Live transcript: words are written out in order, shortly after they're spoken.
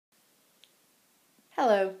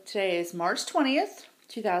Hello, today is March 20th,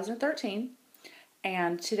 2013,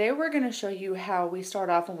 and today we're going to show you how we start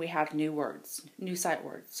off when we have new words, new sight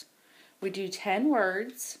words. We do 10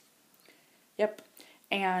 words, yep,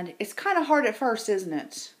 and it's kind of hard at first, isn't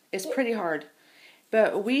it? It's pretty hard,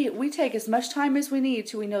 but we take as much time as we need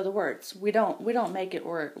till we know the words. We don't make it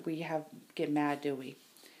where we get mad, do we?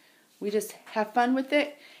 We just have fun with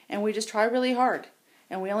it, and we just try really hard,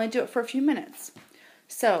 and we only do it for a few minutes.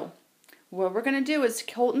 So what we're going to do is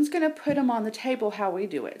Colton's going to put them on the table how we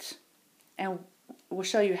do it. And we'll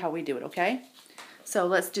show you how we do it, okay? So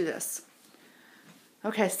let's do this.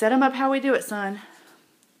 Okay, set them up how we do it, son.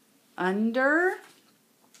 Under,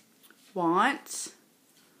 want,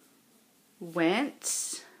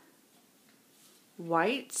 went,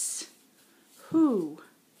 white, who,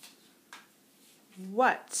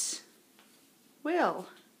 what, will.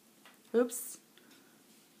 Oops.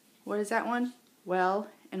 What is that one? Well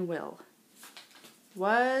and will.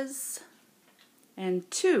 Was and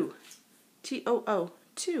to. T-O-O.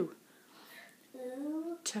 To.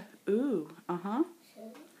 Ooh. Uh-huh.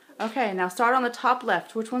 Okay, now start on the top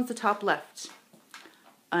left. Which one's the top left?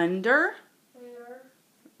 Under.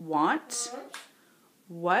 Want.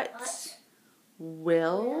 What.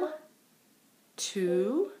 Will.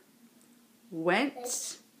 To.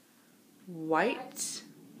 Went. White.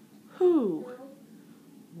 Who.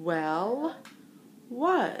 Well.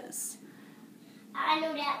 Was. I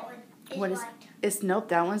know that one. What is? It's nope.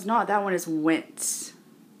 That one's not. That one is went.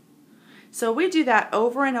 So we do that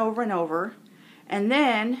over and over and over, and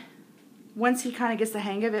then once he kind of gets the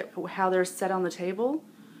hang of it, how they're set on the table,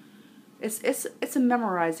 it's a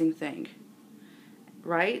memorizing thing,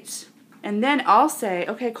 right? And then I'll say,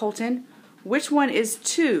 okay, Colton, which one is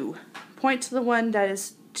to? Point to the one that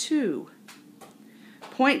is to.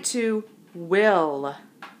 Point to will.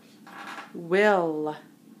 Will.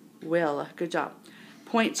 Good job.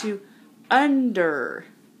 Point to under.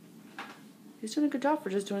 He's doing a good job for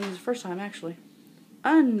just doing this the first time, actually.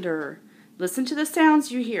 Under. Listen to the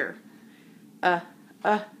sounds you hear.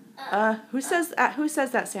 Who says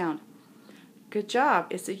that sound? Good job.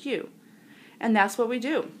 It's a U. And that's what we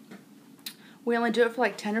do. We only do it for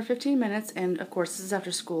like 10 or 15 minutes, and of course this is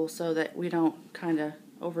after school so that we don't kind of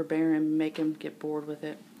overbear him and make him get bored with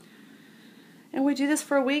it. And we do this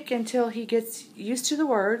for a week until he gets used to the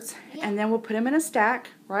words, and then we'll put him in a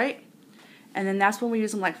stack, right? And then that's when we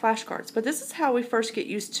use them like flashcards. But this is how we first get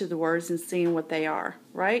used to the words and seeing what they are,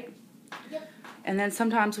 right? Yep. And then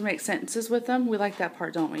sometimes we make sentences with them. We like that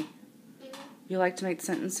part, don't we? You like to make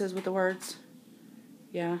sentences with the words?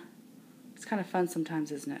 Yeah. It's kind of fun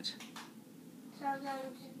sometimes, isn't it? Sometimes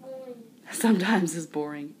it's boring. Sometimes it's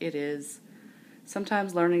boring. It is.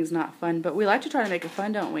 Sometimes learning is not fun, but we like to try to make it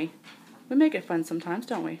fun, don't we? We make it fun sometimes,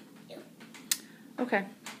 don't we? Yep. Okay.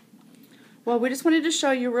 Well, we just wanted to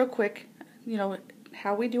show you real quick,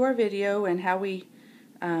 how we do our video and how we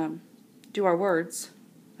do our words,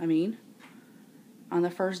 on the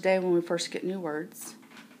first day when we first get new words.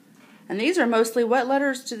 And these are mostly, what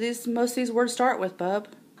letters do most of these words start with, bub?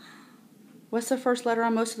 What's the first letter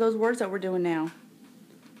on most of those words that we're doing now?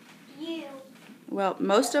 U. Well,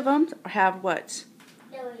 most of them have what?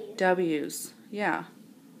 W. W's. Yeah.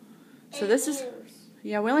 So And this is,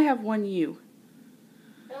 yeah, we only have one U.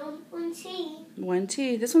 One T. One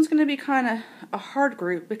T. This one's going to be kind of a hard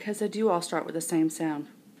group because they do all start with the same sound.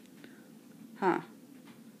 Huh.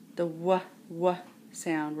 The w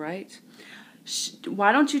sound, right?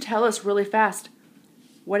 Why don't you tell us really fast,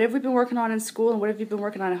 what have we been working on in school and what have you been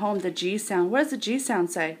working on at home? The G sound. What does the G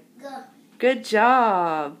sound say? Go. Good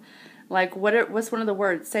job. Like, what's one of the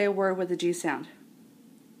words? Say a word with the G sound.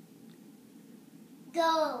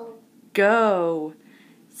 Go. Go.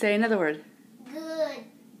 Say another word. Good.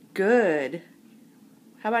 Good.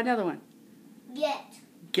 How about another one? Get.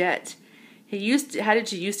 Get. How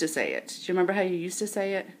did you used to say it? Do you remember how you used to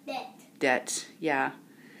say it? Det. Det. Yeah.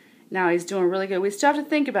 Now he's doing really good. We still have to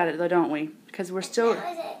think about it though, don't we? Because we're still... Now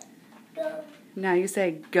I say go. Now you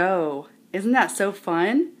say go. Isn't that so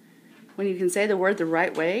fun? When you can say the word the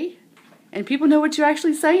right way? And people know what you're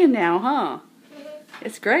actually saying now, huh? Mm-hmm.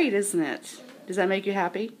 It's great, isn't it? Does that make you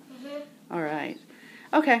happy? Mm-hmm. All right.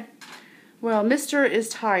 Okay. Well, Mr. is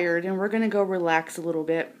tired, and we're going to go relax a little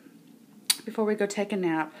bit before we go take a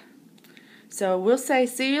nap. So we'll say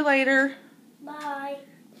see you later. Bye.